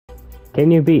Can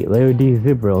you beat Leo D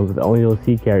Supervillains with only those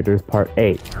C characters? Part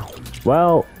 8.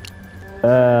 Well,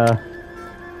 oh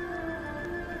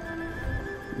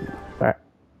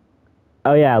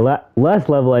yeah, last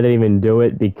level I didn't even do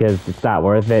it because it's not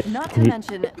worth it. Not to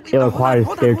mention, it requires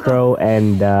Scarecrow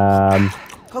and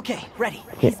Okay, ready.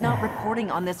 He's not reporting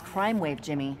on this crime wave,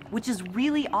 Jimmy, which is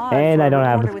really odd and for I a don't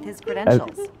have reporter with his credentials. I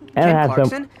don't Ken have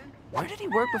Clarkson? Where did he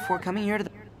work before coming here to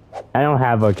the... I don't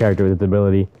have a character with this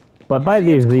ability, but by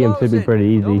these museums should be pretty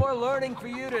easy. No more learning for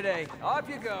you today. Off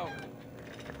you go.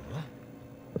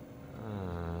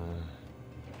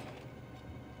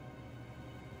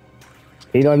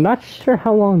 You know, I'm not sure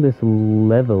how long this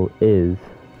level is.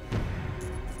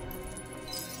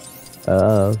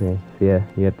 Oh, okay. So yeah,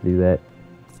 you have to do that.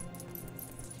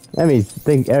 I mean, I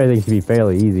think everything should be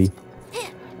fairly easy.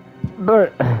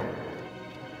 But...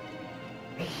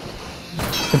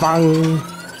 Bang!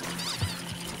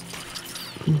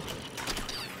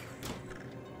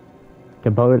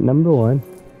 Component number 1.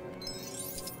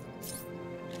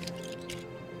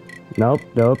 Nope,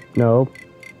 nope, nope.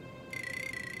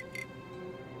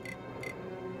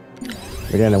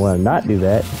 We're gonna want to not do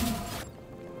that.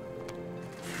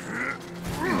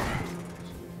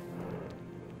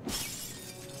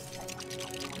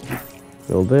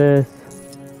 Build this.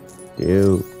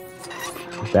 Do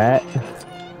that.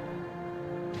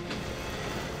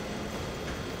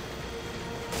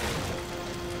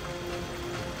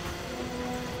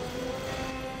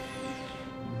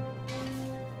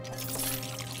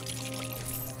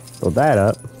 Build that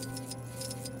up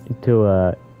into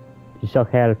a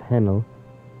shock head panel.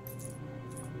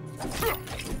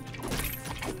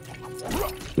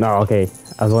 No, okay.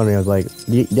 I was wondering. I was like,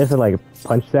 you just to like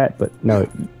punch that, but no,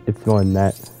 it's more than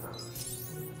that.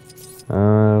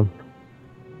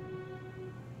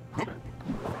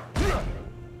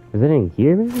 Is it in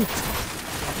here, maybe?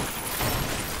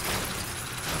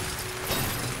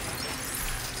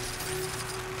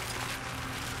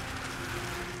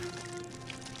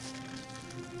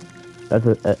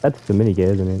 That's the minigame,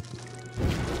 isn't it?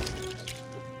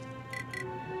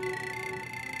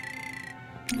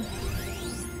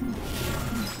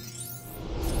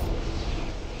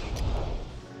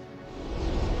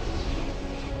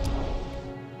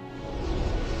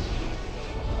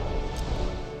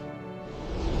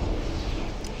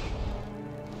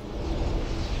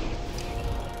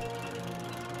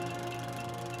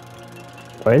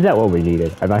 Or is that what we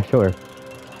needed? I'm not sure.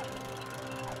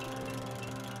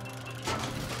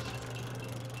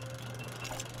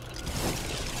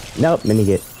 Nope,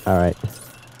 minigame. Alright.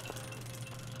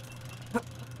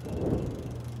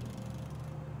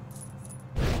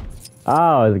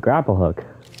 Oh, it's a grapple hook.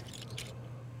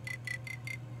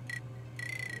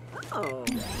 Oh.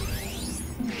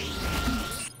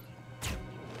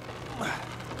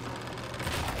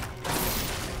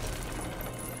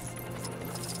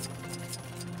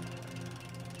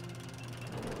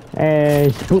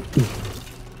 And swoop.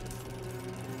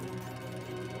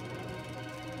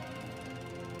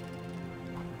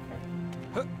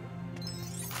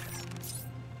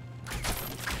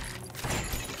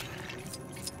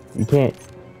 You can't.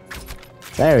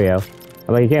 There we go.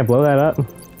 I'm like, you can't blow that up.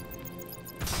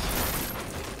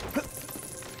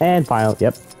 And final.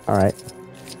 Yep. Alright.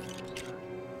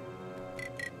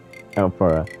 Oh,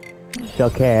 for a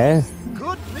Joker.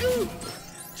 Good news!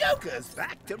 Joker's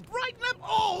back to brighten up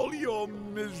all your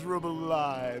miserable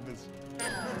lives.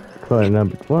 Component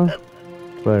number 1.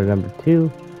 Component number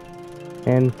 2.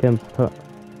 And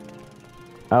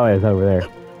oh, it's over there.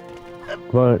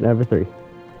 Component number 3.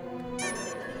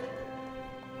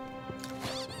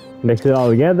 Mix it all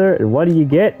together, and what do you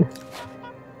get?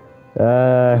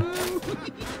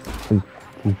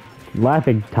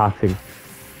 Laughing toxin.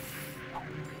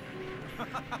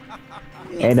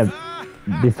 And a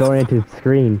disoriented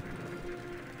screen.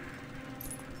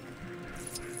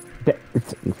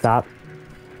 Stop.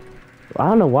 I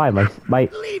don't know why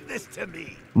Leave this to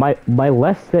me. my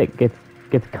left stick gets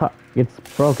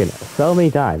broken so many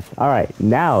times. All right,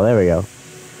 now there we go.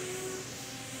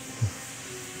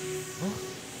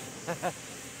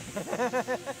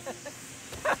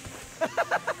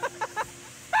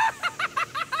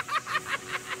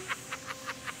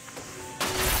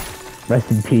 Rest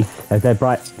in peace, as that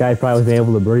guy probably wasn't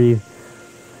able to breathe.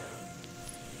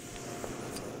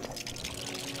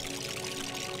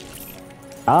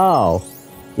 Oh,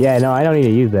 yeah, no, I don't need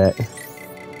to use that.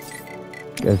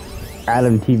 Because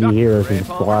Adam TV Heroes can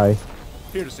fly.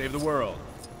 Here to save the world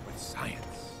with science.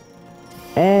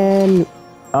 And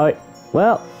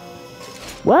well,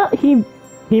 he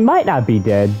might not be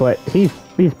dead, but he's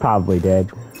probably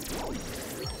dead.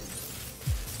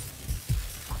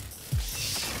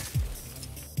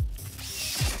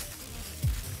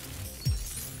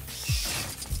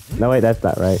 No, wait, that's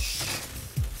not right.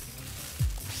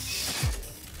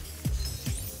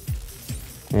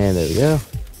 And there we go.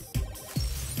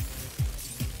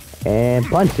 And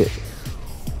punch it.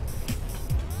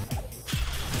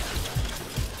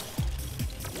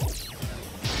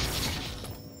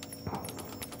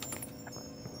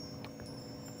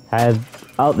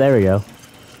 Oh, there we go.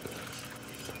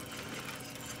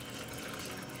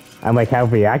 I'm like,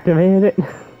 have we activated it?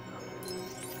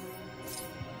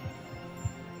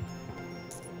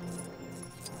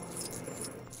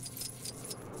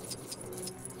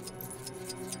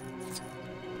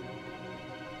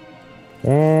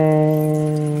 And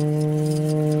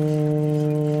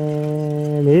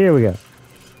here we go.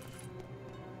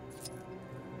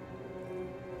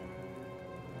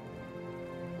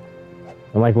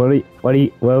 I'm like, what do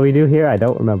we do here? I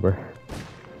don't remember.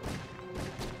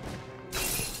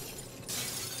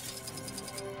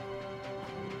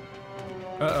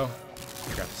 Uh-oh.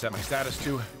 Forgot to set my status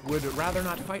to would rather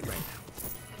not fight right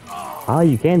now. Oh,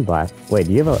 you can blast. Wait,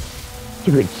 do you have a...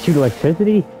 You could shoot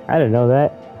electricity? I didn't know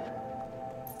that.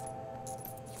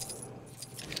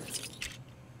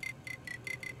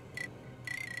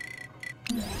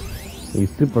 Use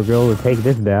Supergirl to take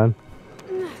this down.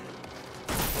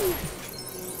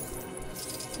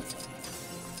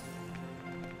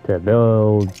 To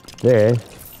build this.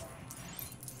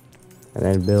 And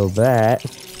then build that.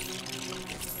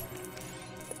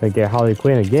 To get Harley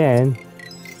Quinn again.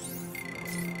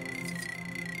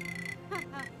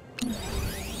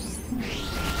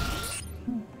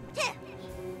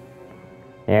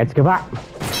 And it's kabop!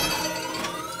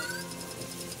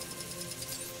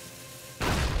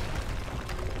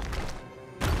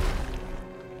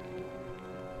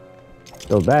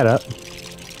 Build that up.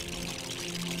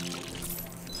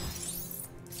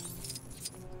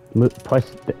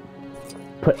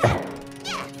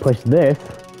 Push this.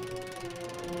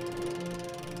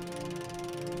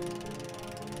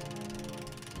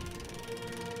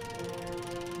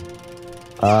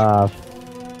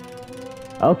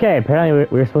 Okay, apparently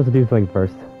we're supposed to do something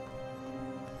first.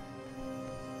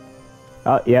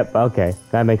 Oh, yep, okay.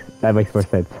 That makes more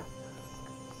sense.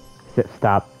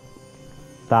 Stop.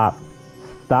 Stop.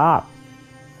 Stop!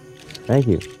 Thank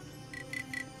you.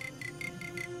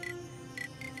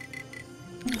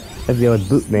 Let's go with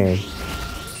Bootman.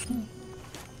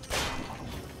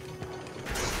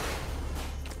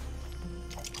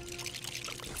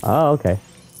 Oh, okay.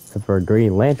 So for a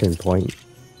Green Lantern point,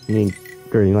 you mean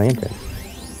Green Lantern.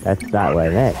 That's not what I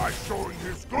meant. By showing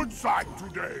his good side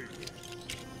today.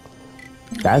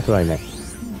 That's what I meant.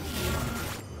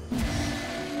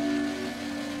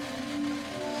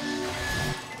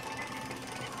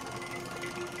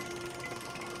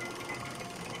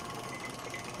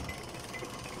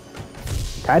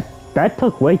 That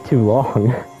took way too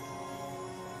long.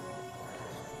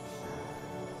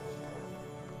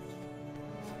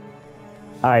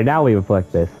 Alright, now we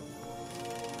reflect this.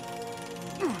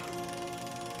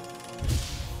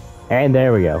 And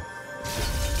there we go.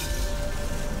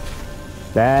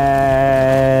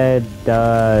 That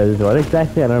does... what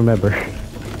exactly? I don't remember.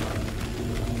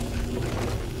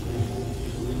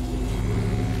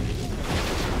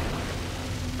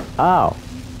 Oh,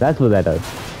 that's what that does.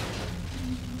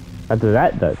 That's what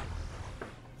that does.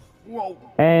 Whoa,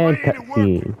 And why did it work?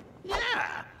 cutscene.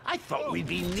 Yeah, I thought we'd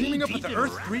be Teaming up with the knee-deep in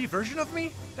Earth rap. 3 version of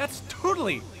me? That's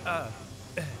totally,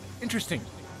 interesting.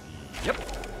 Yep.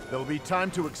 There'll be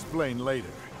time to explain later.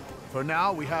 For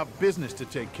now, we have business to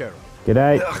take care of. Good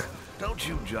night. Ugh, don't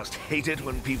you just hate it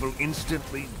when people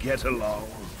instantly get along?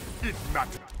 It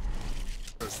matters.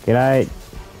 Good night.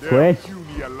 Their Switch.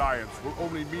 puny alliance will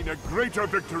only mean a greater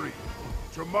victory.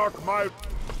 To mark my...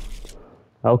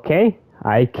 Okay,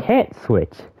 I can't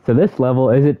switch. So this level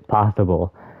isn't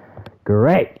possible.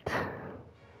 Great.